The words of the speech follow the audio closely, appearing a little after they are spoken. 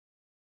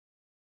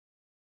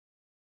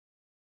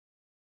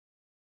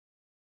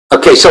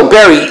Okay, so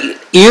Barry,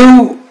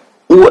 you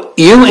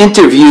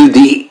interviewed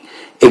the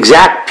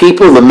exact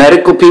people, the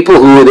medical people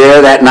who were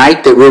there that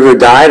night that River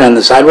died on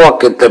the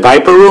sidewalk at the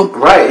Viper Room?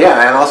 Right,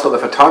 yeah, and also the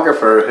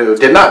photographer who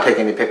did not take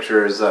any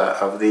pictures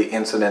of the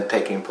incident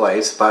taking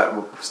place,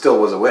 but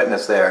still was a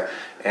witness there,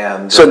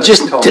 and so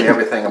just told me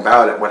everything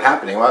about it, what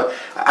happening. Well,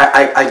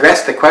 I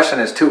guess the question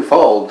is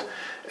twofold.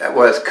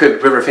 Was,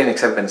 could River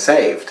Phoenix have been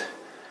saved?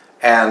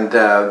 And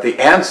the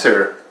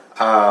answer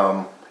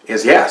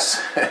is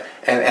yes,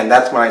 and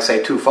that's when I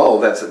say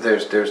twofold.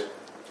 There's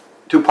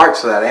two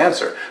parts to that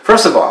answer.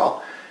 First of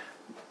all,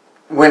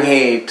 when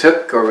he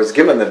took or was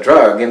given the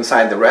drug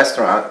inside the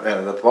restaurant,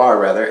 the bar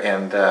rather,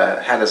 and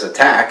had his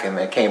attack and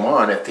it came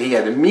on, if he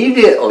had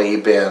immediately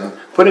been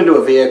put into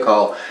a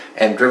vehicle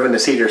and driven to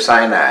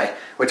Cedars-Sinai,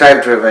 which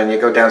I've driven, you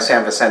go down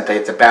San Vicente,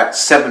 it's about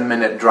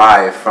 7-minute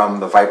drive from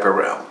the Viper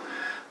Room,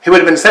 he would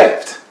have been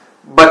saved.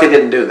 But they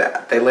didn't do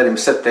that. They let him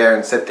sit there,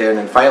 and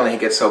then finally he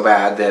gets so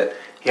bad that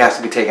he has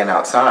to be taken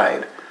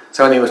outside.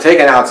 So when he was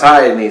taken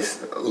outside and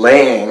he's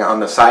laying on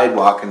the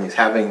sidewalk and he's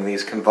having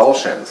these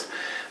convulsions,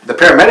 the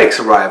paramedics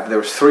arrived. There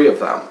was 3 of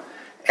them.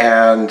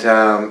 And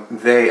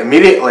they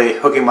immediately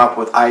hook him up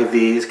with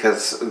IVs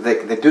because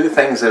they do the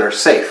things that are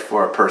safe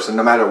for a person.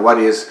 No matter what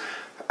he's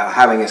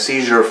having a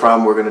seizure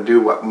from, we're going to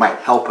do what might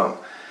help him.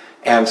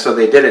 And so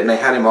they did it, and they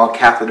had him all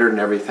cathetered and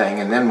everything.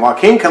 And then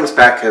Joaquin comes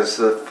back because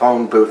the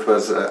phone booth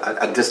was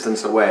a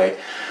distance away.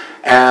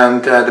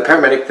 And the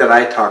paramedic that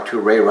I talked to,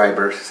 Ray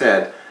Reiber,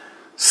 said,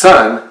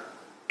 "Son,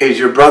 is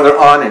your brother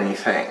on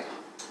anything?"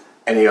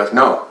 And he goes,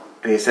 "No."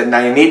 And he said, "Now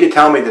you need to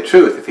tell me the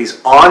truth. If he's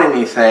on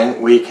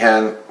anything, we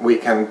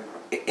can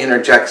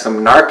interject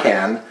some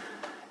Narcan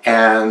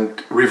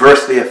and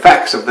reverse the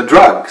effects of the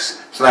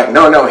drugs." It's like,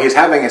 no, he's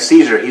having a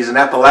seizure. He's an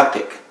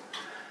epileptic.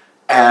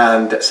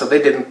 And so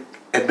they didn't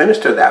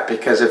administer that,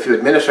 because if you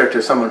administer it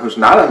to someone who's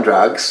not on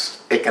drugs,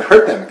 it can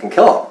hurt them, it can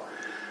kill them.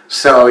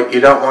 So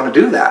you don't want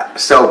to do that.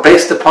 So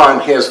based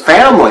upon his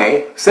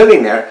family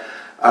sitting there,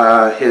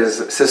 his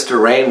sister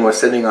Rain was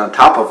sitting on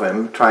top of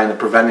him, trying to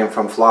prevent him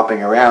from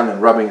flopping around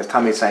and rubbing his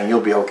tummy, saying,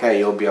 "You'll be okay,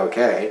 you'll be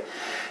okay."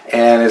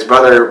 And his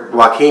brother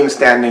Joaquin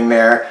standing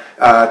there,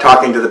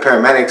 talking to the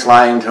paramedics,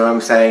 lying to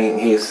him, saying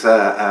he's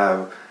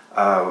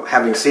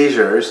having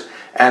seizures.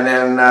 And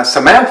then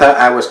Samantha,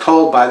 I was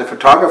told by the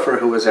photographer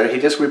who was there, he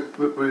just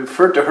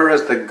referred to her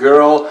as the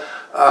girl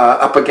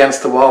up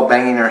against the wall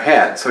banging her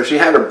head. So she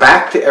had her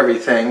back to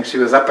everything. She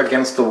was up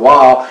against the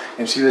wall,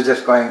 and she was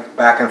just going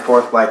back and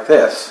forth like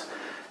this.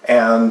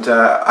 And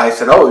I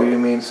said, "Oh, you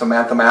mean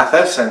Samantha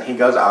Mathis?" And he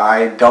goes,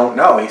 "I don't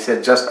know." He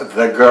said, "Just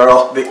the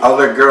girl, the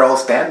other girl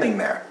standing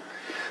there."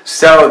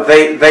 So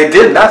they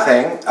did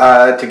nothing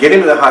to get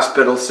him to the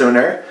hospital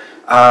sooner.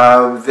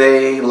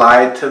 They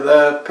lied to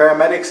the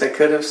paramedics. They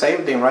could have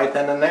saved him right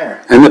then and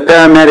there. And the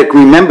paramedic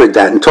remembered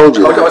that and told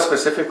you that? Oh, no,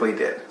 specifically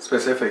did.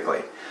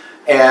 Specifically.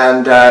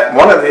 And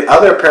one of the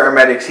other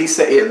paramedics, he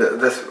said,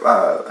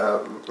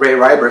 Ray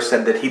Reiber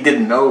said that he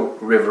didn't know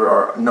River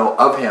or know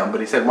of him,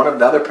 but he said one of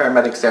the other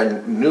paramedics there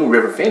knew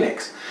River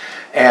Phoenix.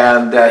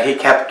 And he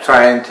kept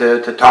trying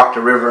to talk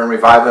to River and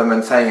revive him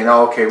and saying,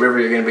 "Okay, River,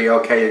 you're going to be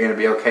okay, you're going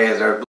to be okay." As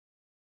they're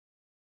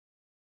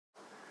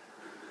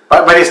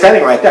But he's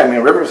standing right there. I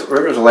mean,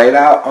 River's laid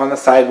out on the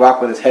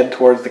sidewalk with his head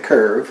towards the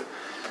curve,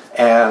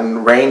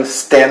 and Rain's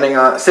sitting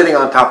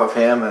on top of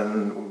him,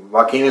 and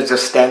Joaquin is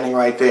just standing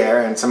right there,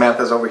 and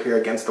Samantha's over here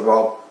against the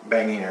wall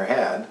banging her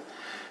head.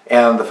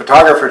 And the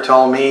photographer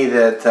told me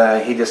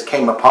that he just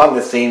came upon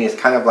the scene. He's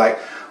kind of like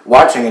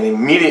watching and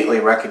immediately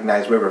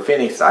recognized River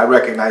Phoenix. "I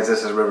recognize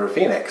this as River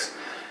Phoenix."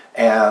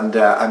 And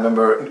I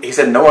remember, he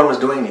said no one was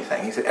doing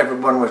anything. He said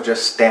everyone was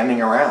just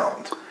standing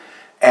around.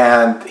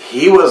 And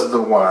he was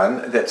the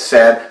one that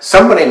said,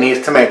 "Somebody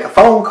needs to make a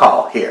phone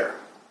call here."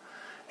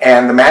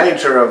 And the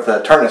manager of the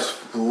Turnus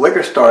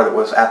liquor store that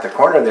was at the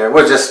corner there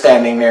was just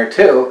standing there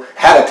too,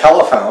 had a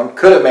telephone,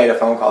 could have made a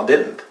phone call,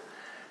 didn't.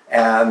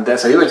 And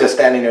so he was just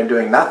standing there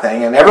doing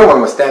nothing, and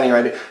everyone was standing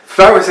right there. The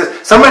photographer says,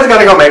 "Somebody's got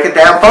to go make a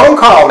damn phone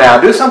call now,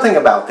 do something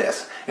about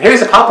this." And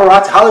here's a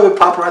paparazzi, Hollywood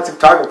paparazzi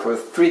photographer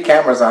with 3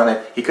 cameras on it.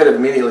 He could have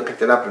immediately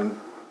picked it up and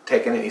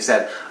taken it. He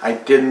said, "I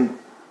didn't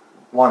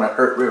want to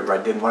hurt River. I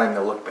didn't want him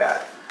to look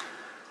bad."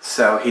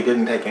 So he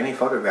didn't take any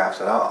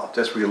photographs at all.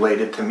 Just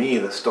related to me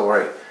the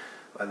story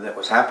that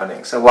was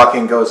happening. So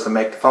Joaquin goes to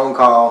make the phone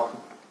call.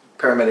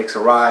 Paramedics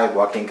arrive.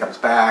 Joaquin comes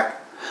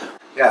back.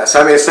 Yeah.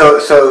 So I mean, so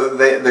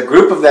the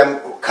group of them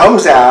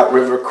comes out.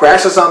 River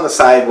crashes on the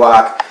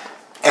sidewalk,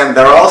 and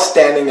they're all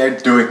standing there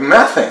doing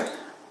nothing,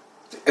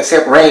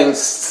 except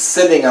Rain's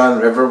sitting on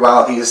River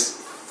while he's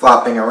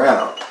flopping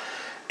around.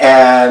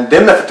 And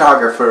then the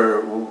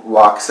photographer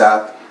walks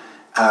up.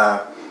 I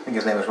think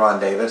his name is Ron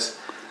Davis,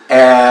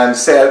 and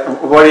said,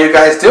 "What are you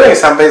guys doing?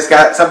 Something's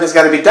got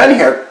to be done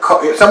here.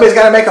 Somebody's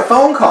got to make a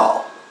phone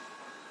call."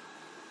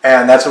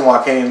 And that's when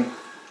Joaquin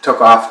took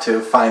off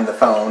to find the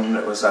phone.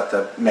 It was at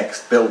the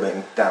next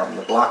building down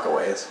the block a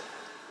ways,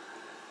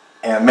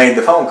 and made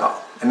the phone call.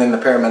 And then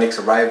the paramedics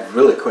arrived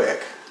really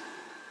quick.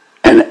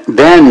 And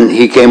then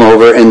he came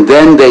over, and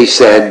then they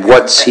said,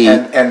 "What's he?"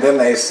 And then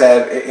they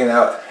said,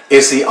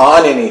 is he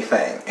on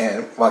anything?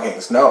 And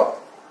Joaquin's, no.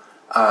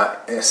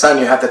 Son,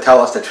 you have to tell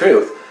us the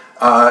truth.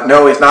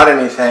 No, he's not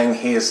anything.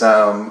 He's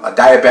a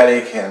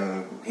diabetic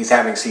and he's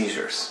having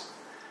seizures.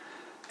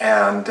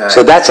 And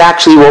so that's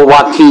actually what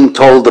Joaquin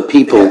told the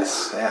people.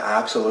 Yes, yeah,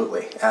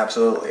 absolutely,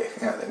 absolutely.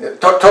 Yeah,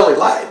 totally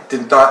lied.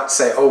 Did not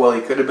say, oh, well, he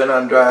could have been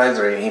on drugs,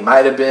 or he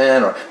might have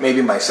been, or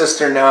maybe my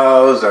sister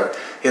knows, or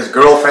his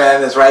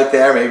girlfriend is right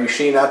there, maybe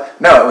she knows.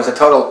 No, it was a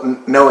total,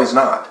 no, he's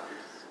not.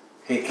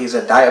 He's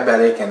a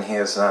diabetic and he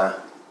is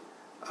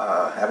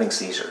having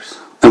seizures.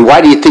 And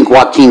why do you think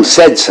Joaquin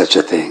said such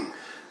a thing?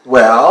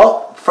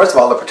 Well, first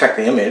of all, to protect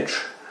the image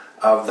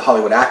of the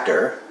Hollywood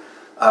actor.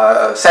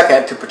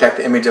 Second, to protect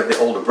the image of the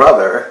older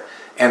brother.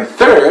 And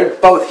third,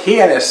 both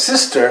he and his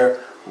sister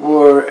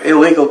were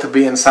illegal to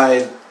be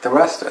inside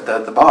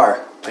the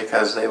bar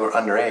because they were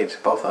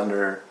underage, both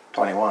under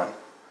 21.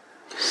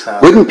 So,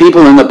 wouldn't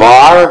people in the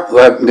bar who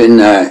have been,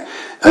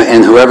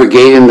 and whoever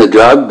gave him the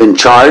drug, been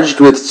charged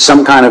with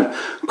some kind of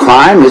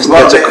crime? Isn't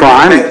that a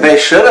crime? They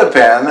should have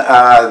been.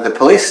 The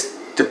police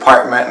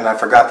department, and I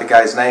forgot the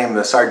guy's name,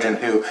 the sergeant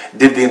who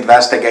did the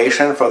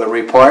investigation for the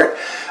report,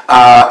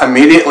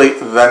 immediately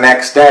the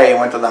next day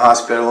went to the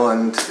hospital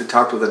and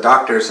talked with the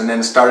doctors and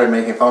then started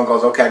making phone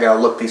calls. Okay, I got to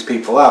look these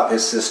people up.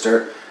 His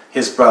sister,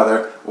 his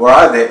brother, where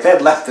are they? They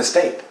had left the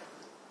state.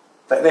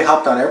 They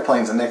hopped on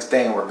airplanes the next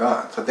day and were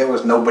gone. So there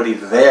was nobody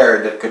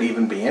there that could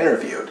even be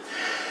interviewed.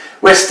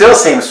 Which still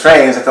seems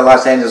strange that the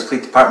Los Angeles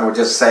Police Department would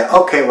just say,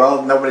 okay,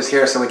 well, nobody's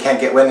here, so we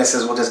can't get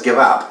witnesses, we'll just give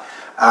up.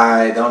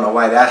 I don't know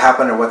why that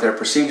happened or what their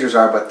procedures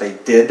are, but they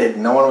did.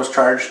 No one was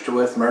charged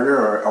with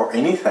murder or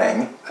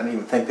anything. I don't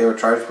even think they were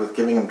charged with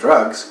giving him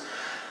drugs.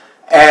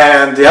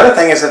 And the other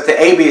thing is that the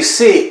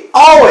ABC,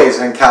 always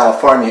in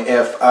California,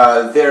 if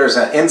there's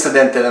an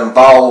incident that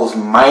involves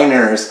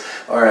minors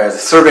or a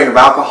serving of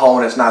alcohol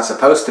when it's not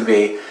supposed to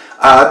be,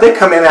 they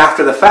come in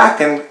after the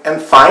fact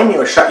and fine you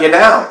or shut you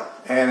down.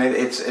 And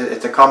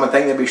it's a common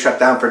thing to be shut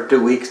down for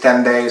 2 weeks,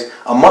 10 days,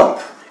 a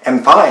month,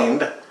 and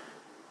fined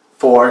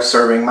for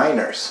serving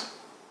minors.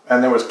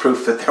 And there was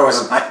proof that there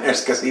was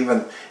minors because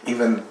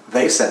even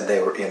they said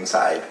they were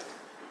inside.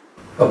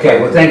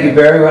 Okay, well, thank you,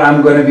 Barry.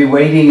 I'm going to be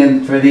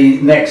waiting for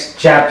the next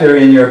chapter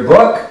in your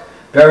book.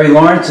 Barry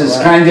Lawrence is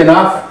kind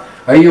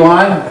enough. Are you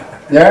on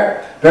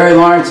there? Barry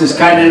Lawrence is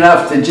kind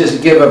enough to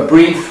just give a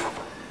brief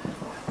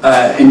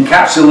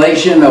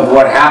encapsulation of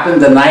what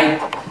happened the night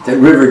that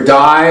River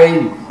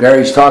died.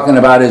 Barry's talking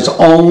about his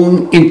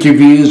own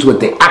interviews with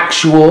the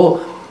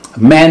actual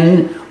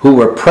men who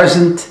were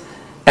present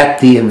at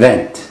the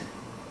event,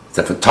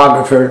 the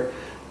photographer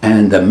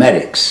and the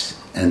medics,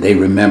 and they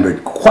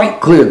remembered quite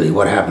clearly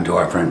what happened to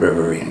our friend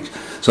River Phoenix.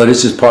 So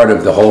this is part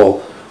of the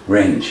whole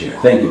range here.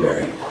 Thank you,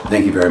 Barry.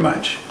 Thank you very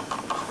much. He's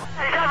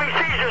having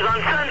seizures on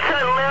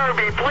Sunset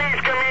Larrabee.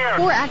 Please come here.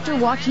 Before actor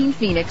Joaquin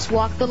Phoenix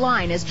walked the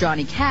line as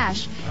Johnny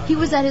Cash, he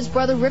was at his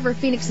brother River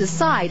Phoenix's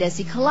side as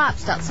he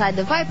collapsed outside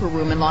the Viper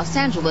Room in Los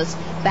Angeles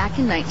back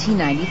in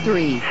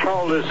 1993.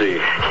 How old is he?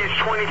 He's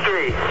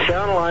 23. Stay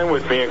on the line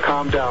with me and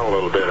calm down a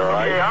little bit, all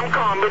right? Yeah, I'm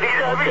calm, but he's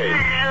having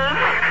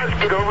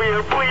seizures. Get over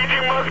here, please.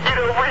 You must get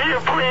over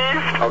here,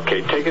 please.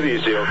 Okay, take it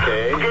easy,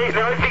 okay? Okay,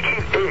 now I think he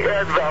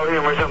had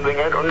Valium or something.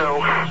 I don't know.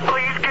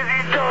 Please, because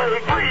he's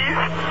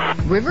dying,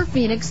 please. River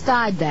Phoenix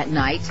died that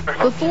night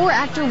before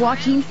actor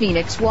Joaquin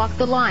Phoenix walked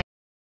the line.